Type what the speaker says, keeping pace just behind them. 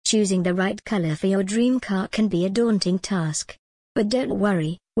Choosing the right color for your dream car can be a daunting task. But don't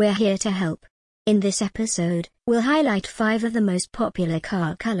worry, we're here to help. In this episode, we'll highlight 5 of the most popular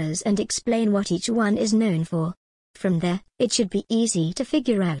car colors and explain what each one is known for. From there, it should be easy to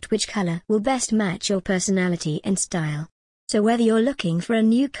figure out which color will best match your personality and style. So whether you're looking for a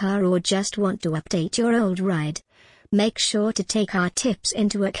new car or just want to update your old ride, make sure to take our tips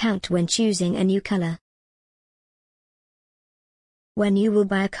into account when choosing a new color. When you will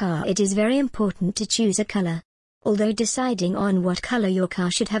buy a car, it is very important to choose a color. Although deciding on what color your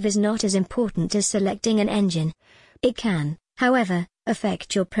car should have is not as important as selecting an engine, it can, however,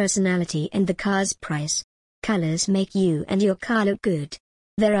 affect your personality and the car's price. Colors make you and your car look good.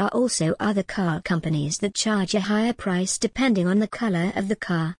 There are also other car companies that charge a higher price depending on the color of the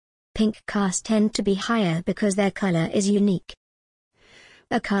car. Pink cars tend to be higher because their color is unique.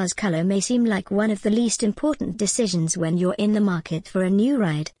 A car's color may seem like one of the least important decisions when you're in the market for a new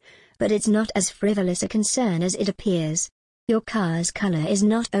ride, but it's not as frivolous a concern as it appears. Your car's color is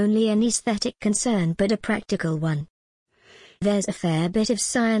not only an aesthetic concern but a practical one. There's a fair bit of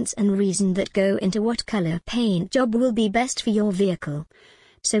science and reason that go into what color paint job will be best for your vehicle.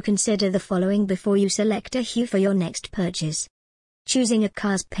 So consider the following before you select a hue for your next purchase. Choosing a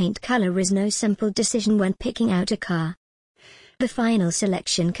car's paint color is no simple decision when picking out a car. The final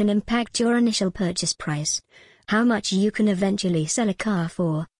selection can impact your initial purchase price, how much you can eventually sell a car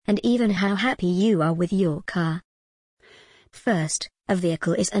for, and even how happy you are with your car. First, a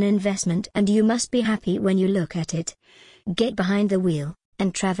vehicle is an investment and you must be happy when you look at it. Get behind the wheel,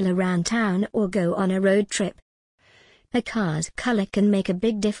 and travel around town or go on a road trip. A car's color can make a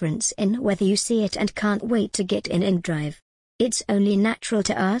big difference in whether you see it and can't wait to get in and drive. It's only natural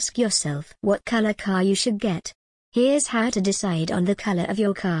to ask yourself what color car you should get. Here's how to decide on the color of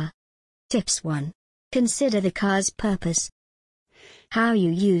your car. Tips 1. Consider the car's purpose. How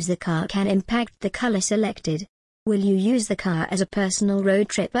you use the car can impact the color selected. Will you use the car as a personal road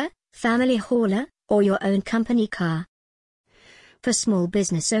tripper, family hauler, or your own company car? For small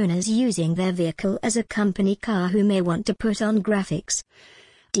business owners using their vehicle as a company car who may want to put on graphics,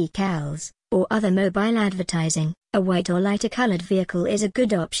 decals, or other mobile advertising, a white or lighter colored vehicle is a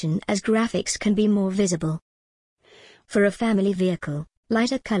good option as graphics can be more visible. For a family vehicle,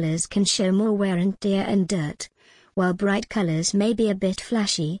 lighter colors can show more wear and tear and dirt, while bright colors may be a bit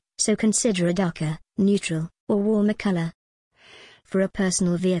flashy, so consider a darker, neutral, or warmer color. For a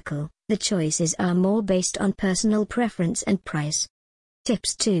personal vehicle, the choices are more based on personal preference and price.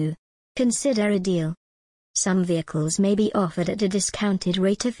 Tips 2. Consider a deal. Some vehicles may be offered at a discounted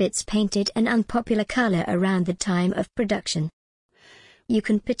rate if it's painted an unpopular color around the time of production. You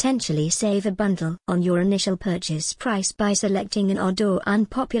can potentially save a bundle on your initial purchase price by selecting an odd or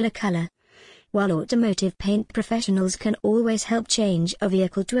unpopular color. While automotive paint professionals can always help change a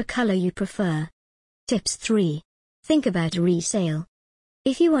vehicle to a color you prefer. Tips 3. Think about resale.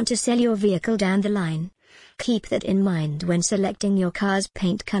 If you want to sell your vehicle down the line, keep that in mind when selecting your car's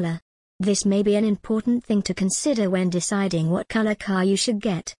paint color. This may be an important thing to consider when deciding what color car you should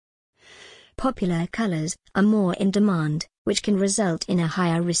get. Popular colors are more in demand, which can result in a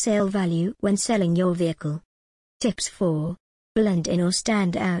higher resale value when selling your vehicle. Tips 4. Blend in or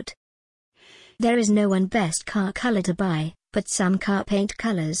stand out. There is no one best car color to buy, but some car paint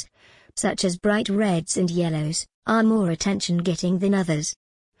colors, such as bright reds and yellows, are more attention-getting than others.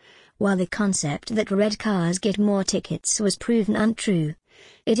 While the concept that red cars get more tickets was proven untrue,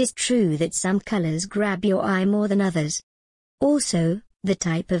 it is true that some colors grab your eye more than others. Also, the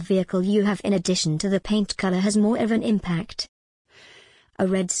type of vehicle you have in addition to the paint color has more of an impact. A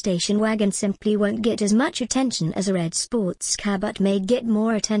red station wagon simply won't get as much attention as a red sports car but may get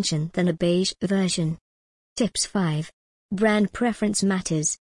more attention than a beige version. Tips 5. Brand preference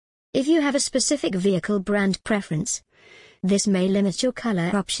matters. If you have a specific vehicle brand preference, this may limit your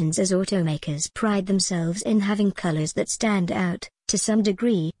color options as automakers pride themselves in having colors that stand out, to some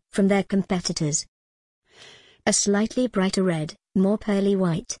degree, from their competitors. A slightly brighter red, more pearly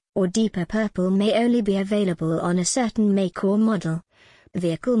white, or deeper purple may only be available on a certain make or model,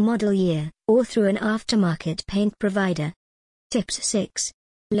 vehicle model year, or through an aftermarket paint provider. Tips 6.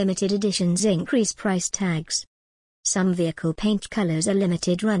 Limited editions increase price tags. Some vehicle paint colors are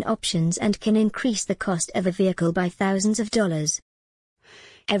limited run options and can increase the cost of a vehicle by thousands of dollars.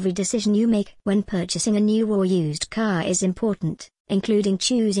 Every decision you make when purchasing a new or used car is important, including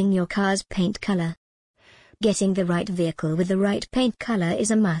choosing your car's paint color. Getting the right vehicle with the right paint color is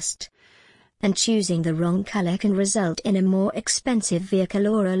a must. And choosing the wrong color can result in a more expensive vehicle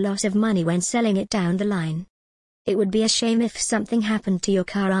or a loss of money when selling it down the line. It would be a shame if something happened to your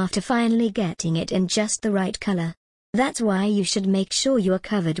car after finally getting it in just the right color. That's why you should make sure you are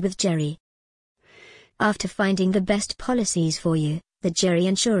covered with Jerry. After finding the best policies for you, the Jerry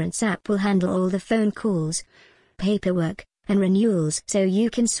Insurance app will handle all the phone calls, paperwork, and renewals so you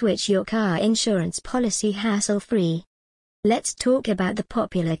can switch your car insurance policy hassle-free. Let's talk about the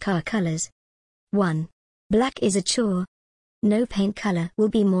popular car colors. 1. Black is a chore. No paint color will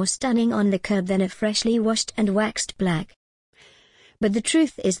be more stunning on the curb than a freshly washed and waxed black. But the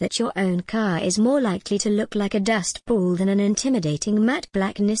truth is that your own car is more likely to look like a dust ball than an intimidating matte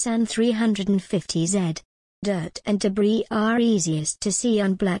black Nissan 350Z. Dirt and debris are easiest to see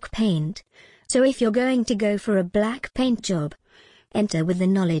on black paint, so if you're going to go for a black paint job, enter with the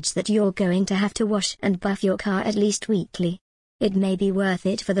knowledge that you're going to have to wash and buff your car at least weekly. It may be worth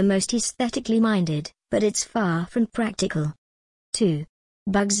it for the most aesthetically minded, but it's far from practical. 2.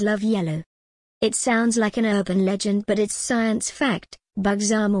 Bugs love yellow. It sounds like an urban legend, but it's science fact.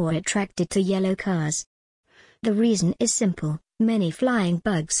 Bugs are more attracted to yellow cars. The reason is simple. Many flying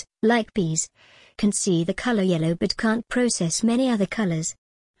bugs, like bees, can see the color yellow but can't process many other colors.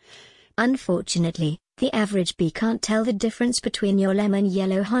 Unfortunately, the average bee can't tell the difference between your lemon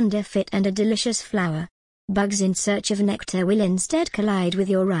yellow Honda Fit and a delicious flower. Bugs in search of nectar will instead collide with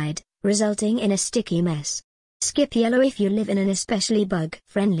your ride, resulting in a sticky mess. Skip yellow if you live in an especially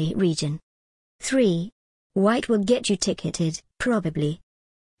bug-friendly region. 3. White will get you ticketed, probably.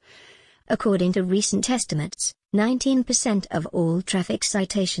 According to recent estimates, 19% of all traffic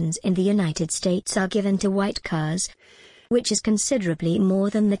citations in the United States are given to white cars, which is considerably more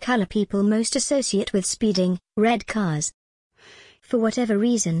than the color people most associate with speeding, red cars. For whatever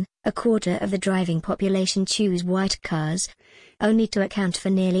reason, a quarter of the driving population choose white cars, only to account for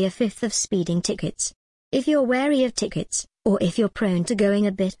nearly a fifth of speeding tickets. If you're wary of tickets, or if you're prone to going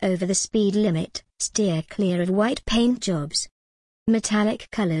a bit over the speed limit, steer clear of white paint jobs. Metallic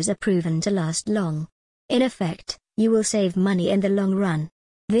colors are proven to last long. In effect, you will save money in the long run.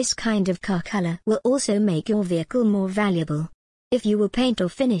 This kind of car color will also make your vehicle more valuable. If you will paint or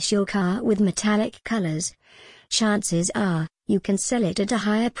finish your car with metallic colors, chances are, you can sell it at a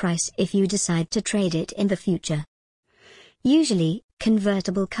higher price if you decide to trade it in the future. Usually,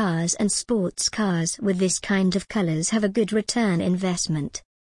 convertible cars and sports cars with this kind of colors have a good return investment.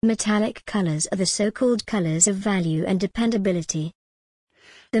 Metallic colors are the so-called colors of value and dependability.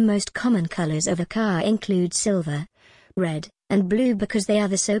 The most common colors of a car include silver, red, and blue because they are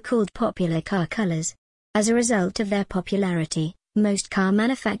the so-called popular car colors. As a result of their popularity, most car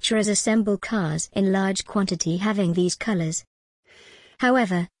manufacturers assemble cars in large quantity having these colors.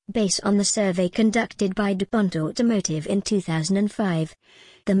 However, based on the survey conducted by DuPont Automotive in 2005,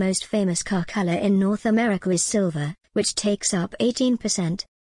 the most famous car color in North America is silver, which takes up 18%.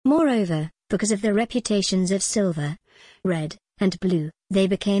 Moreover, because of the reputations of silver, red, and blue, they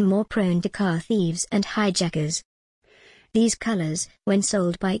became more prone to car thieves and hijackers. These colors, when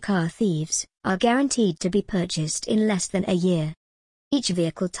sold by car thieves, are guaranteed to be purchased in less than a year. Each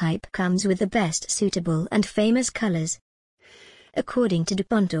vehicle type comes with the best suitable and famous colors. According to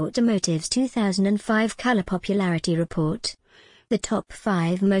DuPont Automotive's 2005 Color Popularity Report, the top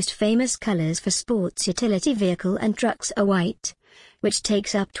 5 most famous colors for sports utility vehicle and trucks are white, which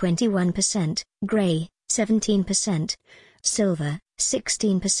takes up 21%, gray, 17%, silver,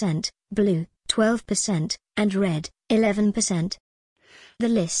 16%, blue, 12%, and red, 11%. The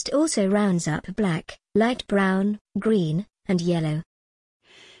list also rounds up black, light brown, green, and yellow.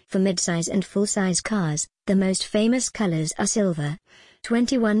 For midsize and full-size cars, the most famous colors are silver,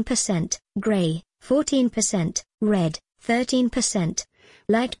 21%, gray, 14%, red, 13%,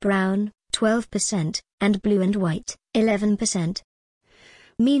 light brown, 12%, and blue and white, 11%.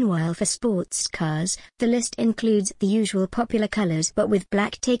 Meanwhile, for sports cars, the list includes the usual popular colors but with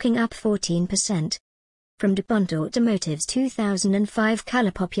black taking up 14%. From DuPont Automotive's 2005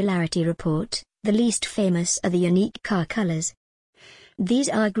 Color Popularity Report, the least famous are the unique car colors. These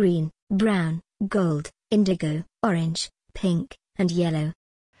are green, brown, gold, indigo, orange, pink, and yellow.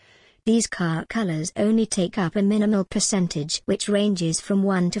 These car colors only take up a minimal percentage which ranges from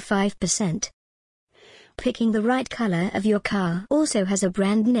 1 to 5%. Picking the right color of your car also has a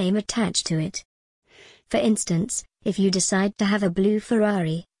brand name attached to it. For instance, if you decide to have a blue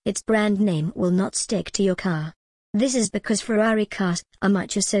Ferrari, its brand name will not stick to your car. This is because Ferrari cars are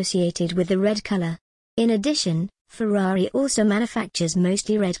much associated with the red color. In addition, Ferrari also manufactures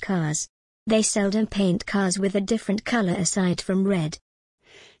mostly red cars. They seldom paint cars with a different color aside from red.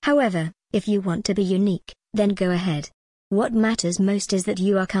 However, if you want to be unique, then go ahead. What matters most is that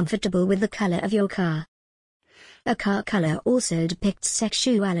you are comfortable with the color of your car. A car color also depicts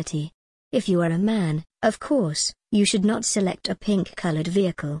sexuality. If you are a man, of course, you should not select a pink-colored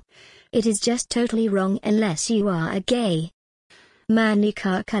vehicle, It is just totally wrong unless you are a gay. Manly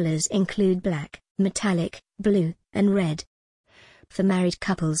car colors include black, metallic, blue, and red. For married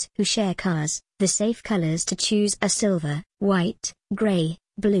couples who share cars, the safe colors to choose are silver, white, gray,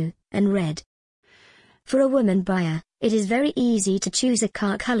 blue, and red. For a woman buyer, it is very easy to choose a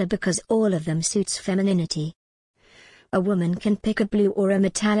car color because all of them suits femininity. A woman can pick a blue or a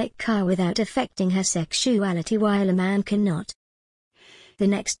metallic car without affecting her sexuality, while a man cannot. The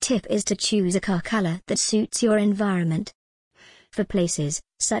next tip is to choose a car color that suits your environment. For places,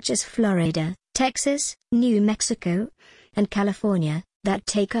 such as Florida, Texas, New Mexico, and California, that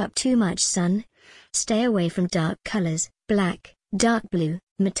take up too much sun, stay away from dark colors, black, dark blue,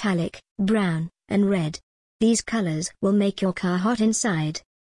 metallic, brown, and red. These colors will make your car hot inside.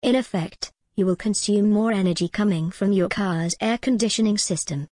 In effect, you will consume more energy coming from your car's air conditioning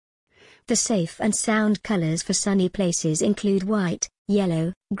system. The safe and sound colors for sunny places include white,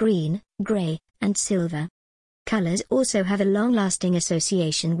 yellow, green, gray, and silver. Colors also have a long-lasting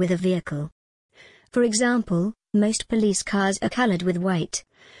association with a vehicle. For example, most police cars are colored with white.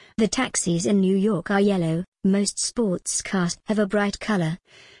 The taxis in New York are yellow, most sports cars have a bright color,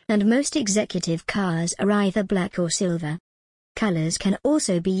 and most executive cars are either black or silver. Colors can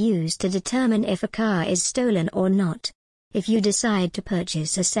also be used to determine if a car is stolen or not. If you decide to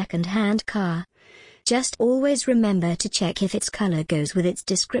purchase a second-hand car, just always remember to check if its color goes with its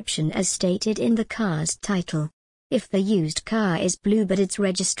description as stated in the car's title. If the used car is blue but its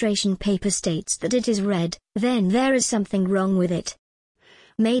registration paper states that it is red, then there is something wrong with it.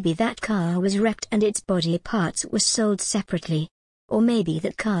 Maybe that car was wrecked and its body parts were sold separately. Or maybe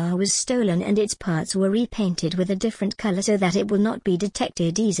that car was stolen and its parts were repainted with a different color so that it will not be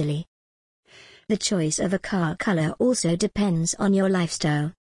detected easily. The choice of a car color also depends on your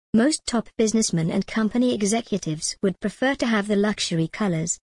lifestyle. Most top businessmen and company executives would prefer to have the luxury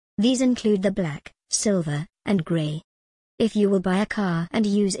colors. These include the black, silver, and gray. If you will buy a car and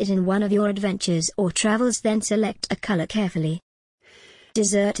use it in one of your adventures or travels, then select a color carefully.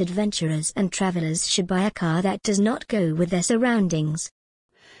 Desert adventurers and travelers should buy a car that does not go with their surroundings.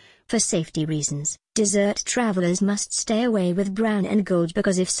 For safety reasons, desert travelers must stay away with brown and gold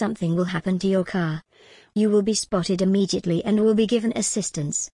because if something will happen to your car, you will be spotted immediately and will be given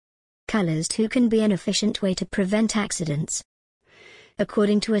assistance. Colors too can be an efficient way to prevent accidents.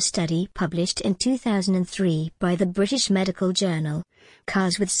 According to a study published in 2003 by the British Medical Journal,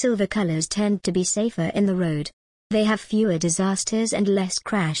 cars with silver colors tend to be safer in the road. They have fewer disasters and less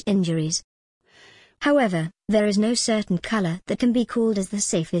crash injuries. However, there is no certain color that can be called as the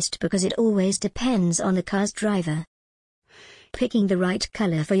safest because it always depends on the car's driver. Picking the right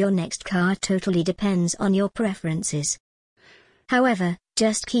color for your next car totally depends on your preferences. However,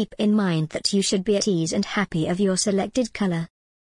 just keep in mind that you should be at ease and happy of your selected color.